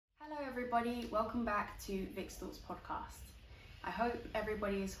everybody, welcome back to Vicsthoughts podcast. I hope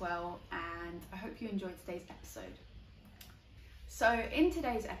everybody is well and I hope you enjoyed today's episode. So in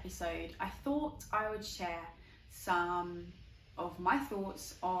today's episode, I thought I would share some of my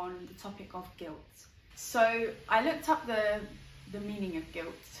thoughts on the topic of guilt. So I looked up the meaning of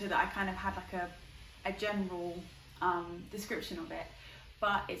guilt so that I kind of had like a general description of it.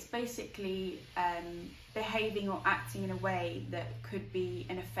 But it's basically behaving or acting in a way that could be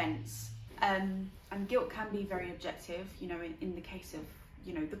an offence. And guilt can be very objective, you know, in the case of,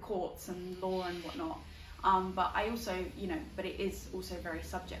 you know, the courts and law and whatnot. But it is also very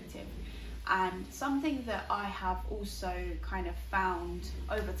subjective. And something that I have also kind of found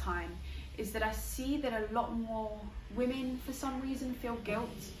over time is that I see that a lot more women, for some reason, feel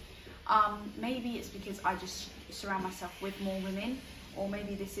guilt. Maybe it's because I just surround myself with more women, or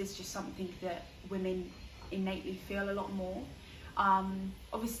maybe this is just something that women innately feel a lot more.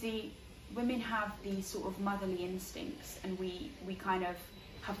 Obviously, women have these sort of motherly instincts, and we kind of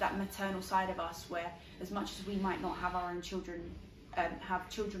have that maternal side of us where, as much as we might not have our own children, have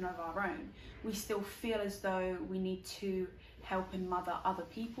children of our own, we still feel as though we need to help and mother other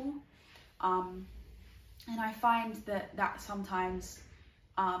people. And I find that sometimes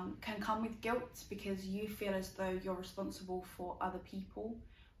can come with guilt, because you feel as though you're responsible for other people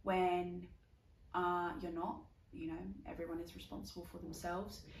when you're not. You know, everyone is responsible for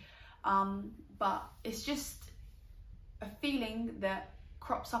themselves. But it's just a feeling that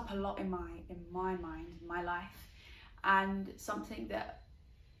crops up a lot in my mind, in my life, and something that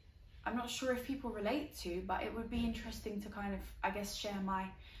I'm not sure if people relate to, but it would be interesting to kind of, I guess, share my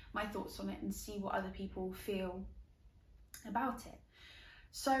thoughts on it and see what other people feel about it.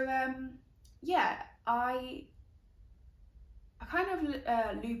 So I kind of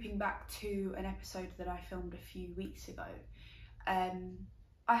looping back to an episode that I filmed a few weeks ago.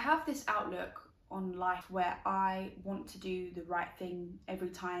 I have this outlook on life where I want to do the right thing every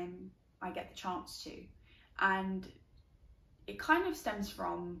time I get the chance to, and it kind of stems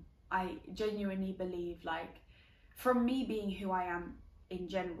from, I genuinely believe, like, from me being who I am in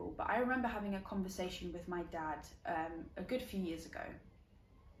general. But I remember having a conversation with my dad a good few years ago.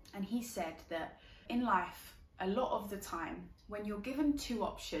 And he said that in life, a lot of the time, when you're given two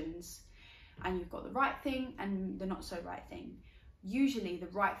options and you've got the right thing and the not so right thing, usually the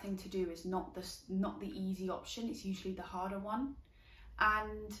right thing to do is not the easy option, it's usually the harder one.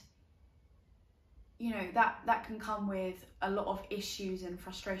 And you know, that can come with a lot of issues and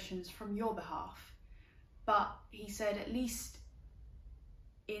frustrations from your behalf. But he said, at least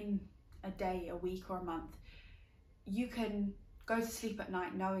in a day, a week, or a month, you can go to sleep at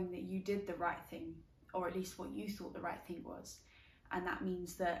night knowing that you did the right thing, or at least what you thought the right thing was. And that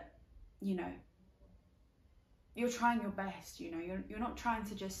means that, you know, you're trying your best. You know, you're not trying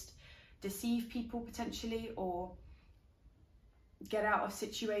to just deceive people potentially, or get out of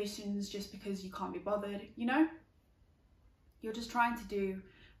situations just because you can't be bothered. You know, you're just trying to do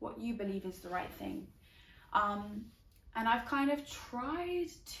what you believe is the right thing. And I've kind of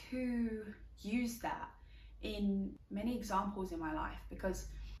tried to use that in many examples in my life, because,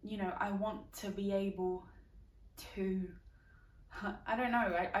 you know, I want to be able to, I don't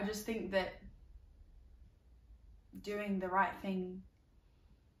know, I just think that doing the right thing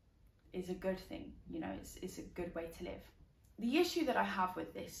is a good thing. You know, it's a good way to live. The issue that I have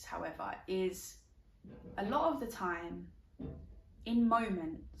with this, however, is a lot of the time, in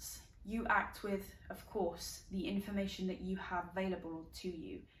moments, you act with, of course, the information that you have available to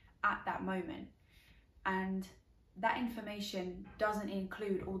you at that moment. And that information doesn't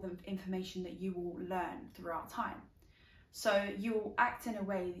include all the information that you will learn throughout time. So you will act in a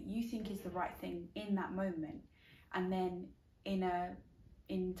way that you think is the right thing in that moment. And then in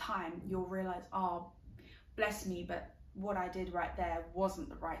time, you'll realize, oh, bless me, but what I did right there wasn't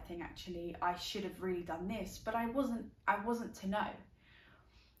the right thing. Actually, I should have really done this, but I wasn't to know.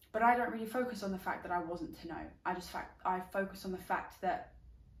 But I don't really focus on the fact that I wasn't to know. I focus on the fact that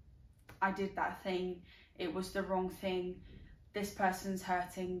I did that thing, it was the wrong thing, this person's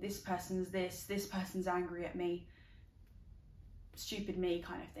hurting, this person's this person's angry at me, stupid me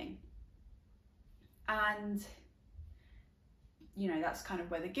kind of thing. And, you know, that's kind of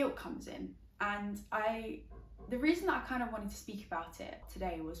where the guilt comes in. And the reason that I kind of wanted to speak about it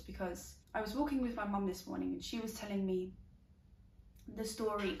today was because I was walking with my mum this morning, and she was telling me the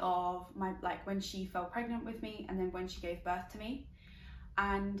story of when she fell pregnant with me, and then when she gave birth to me.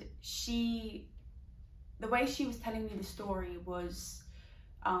 And the way she was telling me the story was,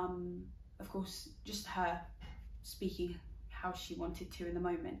 of course, just her speaking how she wanted to in the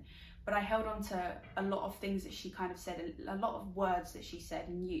moment. But I held on to a lot of things that she kind of said, a lot of words that she said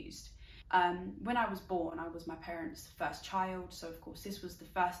and used. When I was born, I was my parents' first child, so of course this was the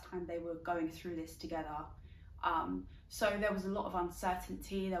first time they were going through this together. So there was a lot of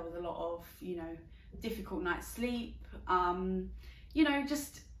uncertainty, there was a lot of, difficult night's sleep,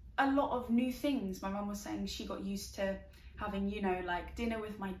 just a lot of new things. My mum was saying she got used to having, like dinner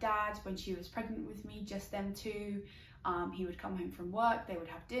with my dad when she was pregnant with me, just them two. He would come home from work, they would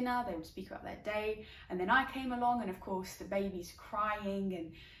have dinner, they would speak about their day, and then I came along, and of course the baby's crying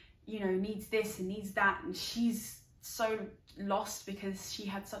and needs this and needs that, and she's so lost because she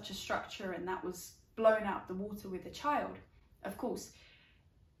had such a structure and that was blown out of the water with the child. Of course,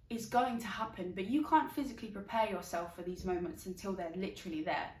 it's going to happen, but you can't physically prepare yourself for these moments until they're literally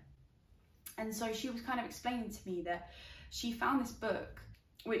there. And so she was kind of explaining to me that she found this book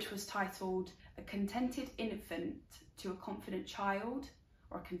which was titled A Contented Infant to a Confident Child,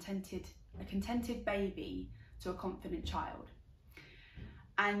 or a contented baby to a confident child.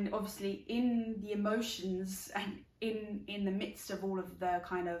 And obviously in the emotions and in the midst of all of the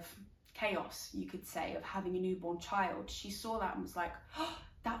kind of chaos, you could say, of having a newborn child, she saw that and was like, oh,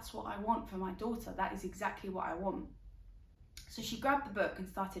 that's what I want for my daughter. That is exactly what I want. So she grabbed the book and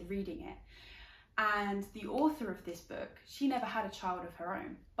started reading it. And the author of this book, she never had a child of her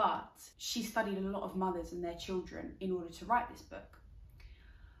own, but she studied a lot of mothers and their children in order to write this book.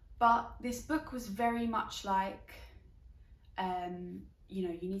 But this book was very much like, you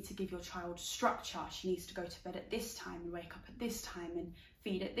need to give your child structure. She needs to go to bed at this time and wake up at this time and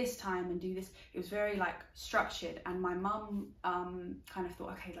feed at this time and do this. It was very like structured, and my mum kind of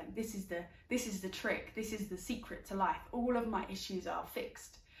thought, okay, like this is the trick, this is the secret to life. All of my issues are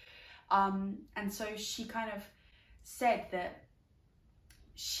fixed. And so she kind of said that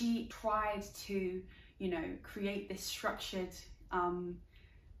she tried to, create this structured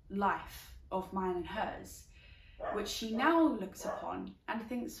life of mine and hers, which she now looks upon and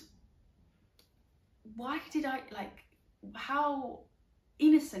thinks, why did I, how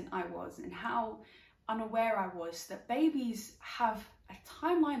innocent I was and how unaware I was that babies have a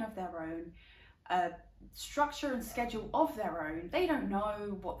timeline of their own, a structure and schedule of their own. They don't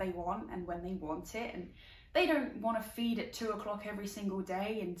know what they want and when they want it, and they don't want to feed at 2 o'clock every single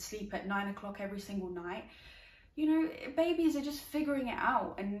day and sleep at 9 o'clock every single night. Babies are just figuring it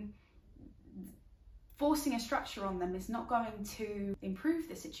out, and forcing a structure on them is not going to improve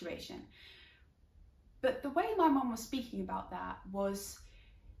the situation. But the way my mum was speaking about that was,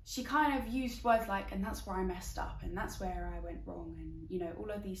 she kind of used words like, and that's where I messed up, and that's where I went wrong, and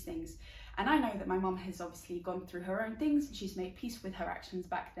all of these things. And I know that my mum has obviously gone through her own things, and she's made peace with her actions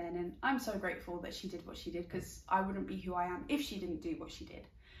back then, and I'm so grateful that she did what she did, because I wouldn't be who I am if she didn't do what she did.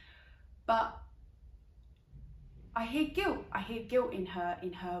 But I hear guilt in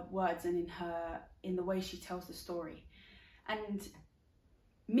her words and in the way she tells the story. And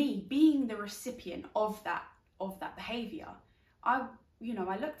me being the recipient of that behavior, I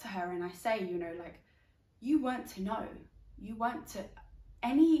look to her and I say, you weren't to know. You weren't to,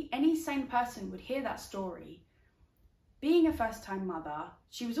 any sane person would hear that story. Being a first-time mother,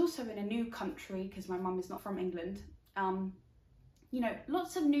 she was also in a new country because my mum is not from England.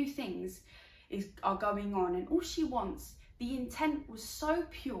 Lots of new things are going on, and all she wants, the intent was so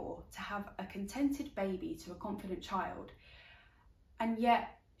pure to have a contented baby to a confident child. And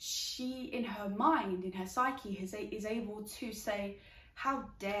yet she, in her mind, in her psyche, is able to say, how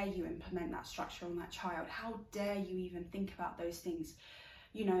dare you implement that structure on that child? How dare you even think about those things?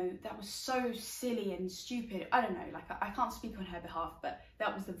 That was so silly and stupid. I don't know, I can't speak on her behalf, but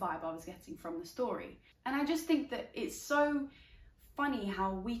that was the vibe I was getting from the story. And I just think that it's so funny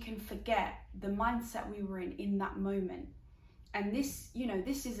how we can forget the mindset we were in that moment. And this,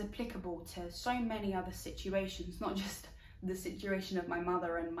 this is applicable to so many other situations, not just the situation of my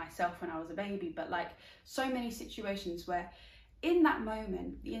mother and myself when I was a baby, but so many situations where in that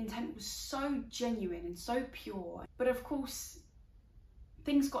moment, the intent was so genuine and so pure. But of course,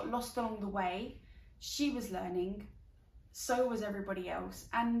 things got lost along the way. She was learning, so was everybody else.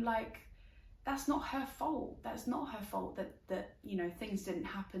 And that's not her fault. That's not her fault that things didn't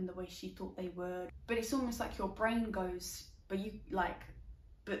happen the way she thought they would. But it's almost like your brain goes,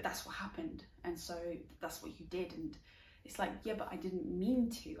 but that's what happened. And so that's what you did. And it's yeah, but I didn't mean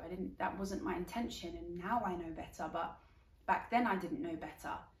to. That wasn't my intention. And now I know better. But back then I didn't know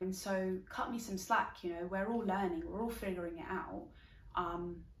better. And so cut me some slack, we're all learning, we're all figuring it out.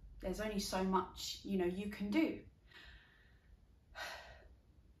 There's only so much, you can do.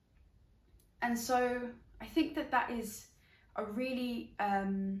 And so I think that is a really,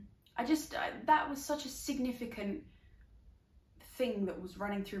 that was such a significant thing that was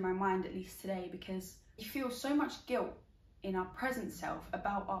running through my mind, at least today, because you feel so much guilt in our present self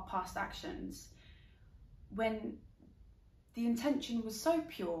about our past actions when the intention was so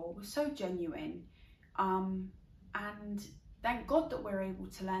pure, was so genuine, and thank God that we're able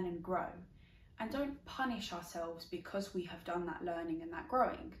to learn and grow. And don't punish ourselves because we have done that learning and that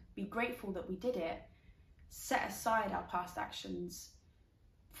growing. Be grateful that we did it. Set aside our past actions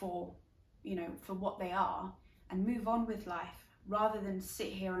for what they are, and move on with life rather than sit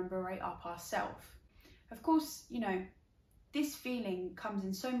here and berate our past self. Of course, this feeling comes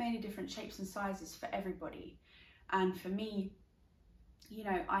in so many different shapes and sizes for everybody. And for me,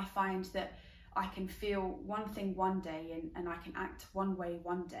 I find that I can feel one thing one day and I can act one way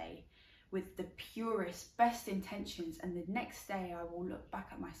one day with the purest, best intentions, and the next day I will look back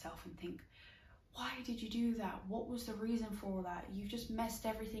at myself and think, why did you do that? What was the reason for all that? You've just messed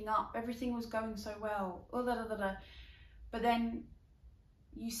everything up. Everything was going so well. But then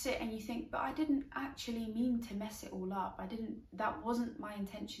you sit and you think, but I didn't actually mean to mess it all up. That wasn't my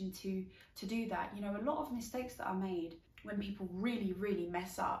intention to do that. A lot of mistakes that are made when people really, really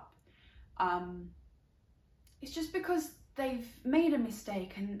mess up, it's just because they've made a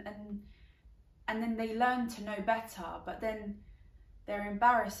mistake and then they learn to know better, but then they're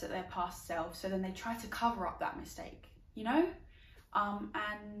embarrassed at their past self, so then they try to cover up that mistake,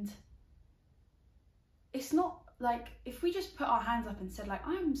 and it's not like, if we just put our hands up and said, like,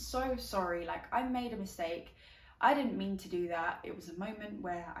 I'm so sorry, like, I made a mistake, I didn't mean to do that, it was a moment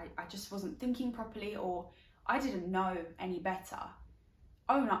where I just wasn't thinking properly, or I didn't know any better,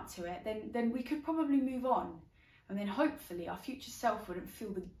 own up to it, then we could probably move on, and then hopefully our future self wouldn't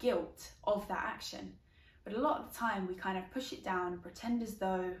feel the guilt of that action. But a lot of the time we kind of push it down and pretend as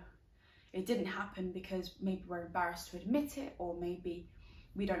though it didn't happen because maybe we're embarrassed to admit it, or maybe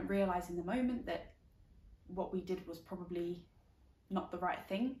we don't realise in the moment that what we did was probably not the right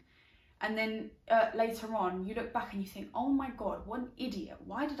thing. And then later on you look back and you think, oh my God, what an idiot.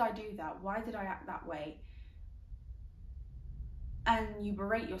 Why did I do that? Why did I act that way? And you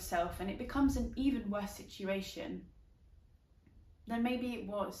berate yourself, and it becomes an even worse situation than maybe it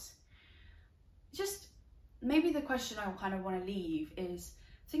was. Just maybe the question I kind of want to leave is,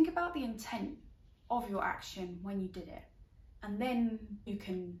 think about the intent of your action when you did it, and then you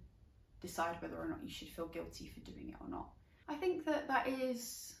can decide whether or not you should feel guilty for doing it or not. I think that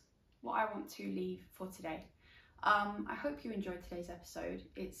is what I want to leave for today. I hope you enjoyed today's episode.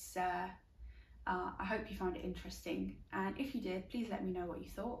 I hope you found it interesting, and if you did, please let me know what you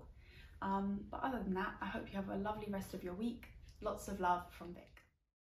thought. But other than that, I hope you have a lovely rest of your week. Lots of love from Vic.